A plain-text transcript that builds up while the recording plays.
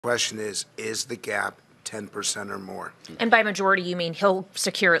Question is the gap 10% or more? And by majority, you mean he'll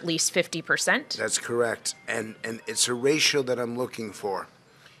secure at least 50%? That's correct. And it's a ratio that I'm looking for.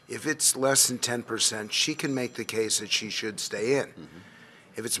 If it's less than 10%, she can make the case that she should stay in.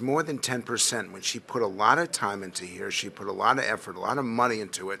 If it's more than 10%, when she put a lot of time into here, she put a lot of effort, a lot of money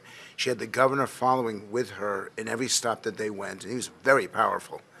into it. She had the governor following with her in every stop that they went, and he was very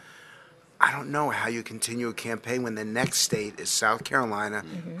powerful. I don't know how you continue a campaign when the next state is South Carolina,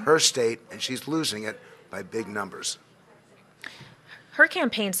 her state, and she's losing it by big numbers. Her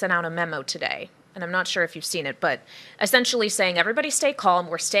campaign sent out a memo today, and I'm not sure if you've seen it, but essentially saying, everybody stay calm,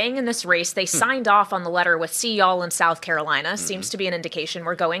 we're staying in this race. They signed off on the letter with "See y'all in South Carolina." Seems to be an indication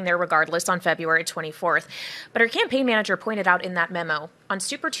we're going there regardless on February 24th. But her campaign manager pointed out in that memo, on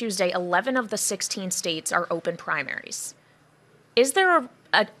Super Tuesday, 11 of the 16 states are open primaries. Is there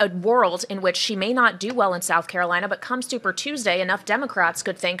a world in which she may not do well in South Carolina, but come Super Tuesday, enough Democrats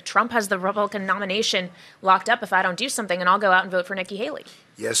could think Trump has the Republican nomination locked up if I don't do something, and I'll go out and vote for Nikki Haley?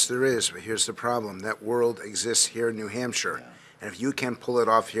 Yes, there is, but here's the problem. That world exists here in New Hampshire. And if you can pull it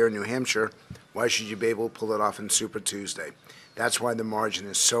off here in New Hampshire, why should you be able to pull it off in Super Tuesday? That's why the margin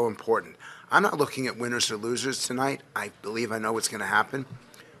is so important. I'm not looking at winners or losers tonight. I believe I know what's going to happen,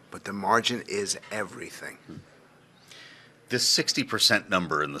 but the margin is everything. This 60%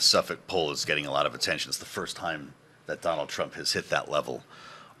 number in the Suffolk poll is getting a lot of attention. It's the first time that Donald Trump has hit that level.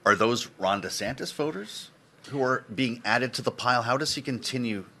 Are those Ron DeSantis voters who are being added to the pile? How does he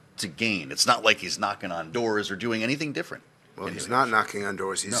continue to gain? It's not like he's knocking on doors or doing anything different. Well, he's not knocking on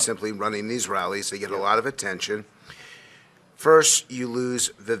doors. He's simply running these rallies. They get a lot of attention. First, you lose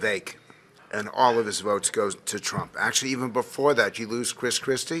Vivek, and all of his votes go to Trump. Actually, even before that, you lose Chris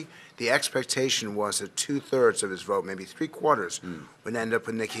Christie. The expectation was that 2/3 of his vote, maybe 3/4, would end up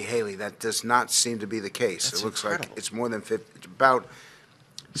with Nikki Haley. That does not seem to be the case. That's it looks incredible. like it's more than 50, about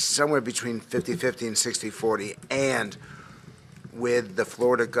somewhere between 50-50 and 60-40. And with the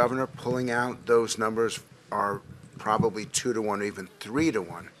Florida governor pulling out, those numbers are probably 2-1 or even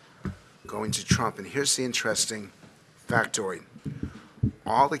 3-1 going to Trump. And here's the interesting factoid.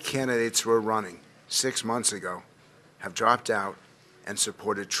 All the candidates who were running 6 months ago have dropped out and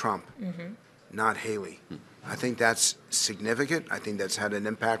supported Trump, not Haley. I think that's significant. I think that's had an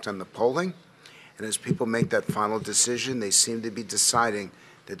impact on the polling. And as people make that final decision, they seem to be deciding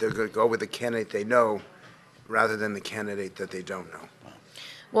that they're going to go with the candidate they know rather than the candidate that they don't know.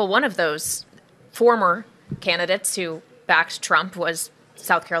 Well, one of those former candidates who backed Trump was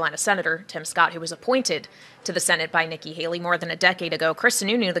South Carolina Senator Tim Scott, who was appointed to the Senate by Nikki Haley more than a decade ago. Chris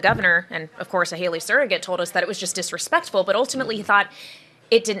Sununu, the governor, and of course a Haley surrogate, told us that it was just disrespectful, but ultimately he thought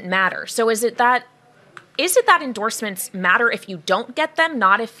it didn't matter. So is it that endorsements matter if you don't get them,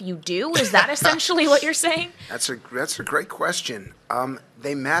 not if you do? Is that essentially what you're saying? That's a great question.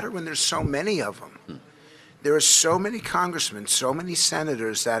 They matter when there's so many of them. There are so many congressmen, so many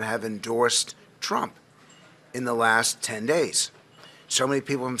senators that have endorsed Trump in the last 10 days. So many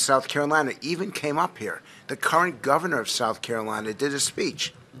people from South Carolina even came up here. The current governor of South Carolina did a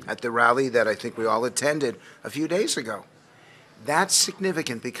speech at the rally that I think we all attended a few days ago. That's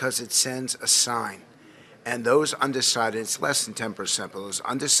significant because it sends a sign. And those undecided, it's less than 10%, but those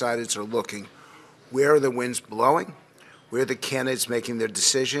undecideds are looking, where are the winds blowing? Where are the candidates making their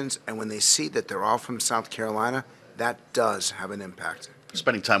decisions? And when they see that they're all from South Carolina, that does have an impact.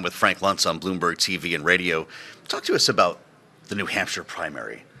 Spending time with Frank Luntz on Bloomberg TV and radio. Talk to us about the New Hampshire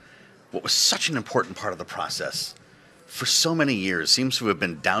primary. What was such an important part of the process for so many years seems to have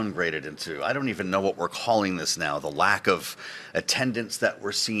been downgraded into, I don't even know what we're calling this now, the lack of attendance that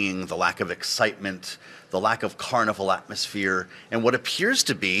we're seeing, the lack of excitement, the lack of carnival atmosphere, and what appears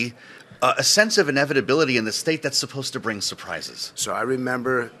to be a sense of inevitability in the state that's supposed to bring surprises. So I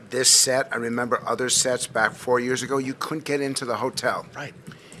remember this set. I remember other sets back 4 years ago. You couldn't get into the hotel. Right.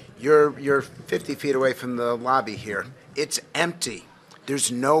 You're 50 feet away from the lobby here. It's empty.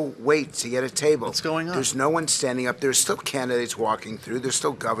 There's no wait to get a table. What's going on? There's no one standing up. There's still candidates walking through. There's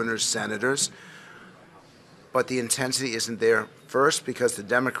still governors, senators. But the intensity isn't there. First, because the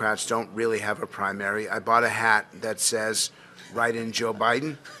Democrats don't really have a primary. I bought a hat that says, "Write in Joe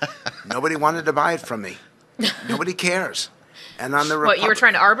Biden." Nobody wanted to buy it from me. Nobody cares. And on the What, you were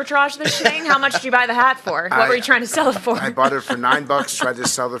trying to arbitrage this thing? How much did you buy the hat for? What were you trying to sell it for? I bought it for $9, tried to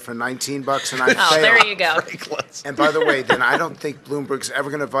sell it for $19, and I failed. Oh, there you go. And by the way, then I don't think Bloomberg's ever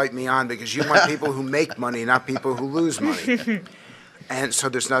going to invite me on because you want people who make money, not people who lose money. And so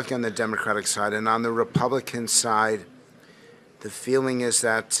there's nothing on the Democratic side. And on the Republican side, the feeling is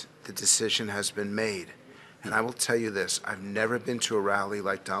that the decision has been made. And I will tell you this, I've never been to a rally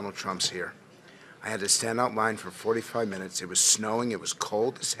like Donald Trump's here. I had to stand out line for 45 minutes. It was snowing. It was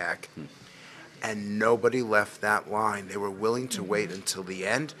cold as heck. And nobody left that line. They were willing to wait until the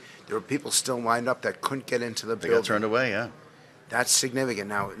end. There were people still lined up that couldn't get into the building. They got turned away, yeah. That's significant.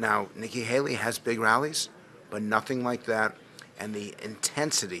 Now, Nikki Haley has big rallies, but nothing like that. And the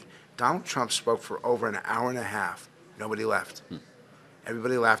intensity. Donald Trump spoke for over an hour and a half. Nobody left.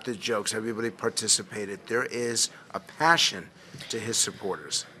 Everybody laughed at jokes. Everybody participated. There is a passion to his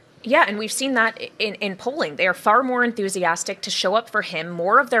supporters. Yeah, and we've seen that in polling. They are far more enthusiastic to show up for him.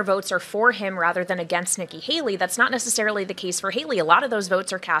 More of their votes are for him rather than against Nikki Haley. That's not necessarily the case for Haley. A lot of those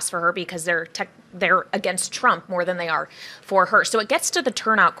votes are cast for her because they're against Trump more than they are for her. So it gets to the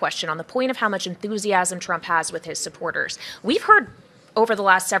turnout question on the point of how much enthusiasm Trump has with his supporters. We've heard over the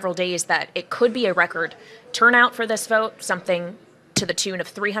last several days that it could be a record turnout for this vote, something to the tune of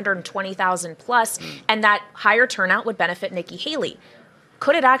 320,000 plus, and that higher turnout would benefit Nikki Haley.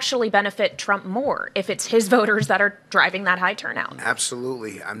 Could it actually benefit Trump more if it's his voters that are driving that high turnout?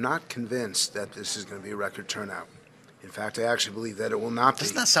 Absolutely. I'm not convinced that this is going to be a record turnout. In fact, I actually believe that it will not be.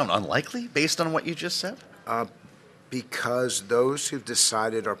 Doesn't that sound unlikely based on what you just said? Because those who've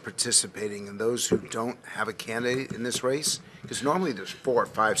decided are participating and those who don't have a candidate in this race, because normally there's 4,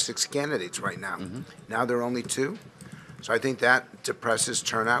 5, 6 candidates right now. Now there are only 2. So I think that depresses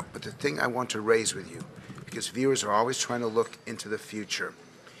turnout. But the thing I want to raise with you, because viewers are always trying to look into the future,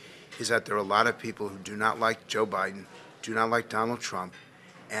 is that there are a lot of people who do not like Joe Biden, do not like Donald Trump,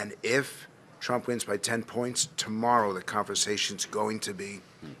 and if Trump wins by 10 points, tomorrow the conversation's going to be,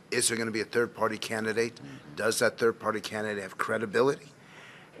 is there going to be a third-party candidate? Does that third-party candidate have credibility?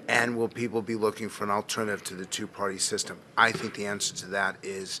 And will people be looking for an alternative to the two-party system? I think the answer to that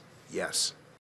is yes.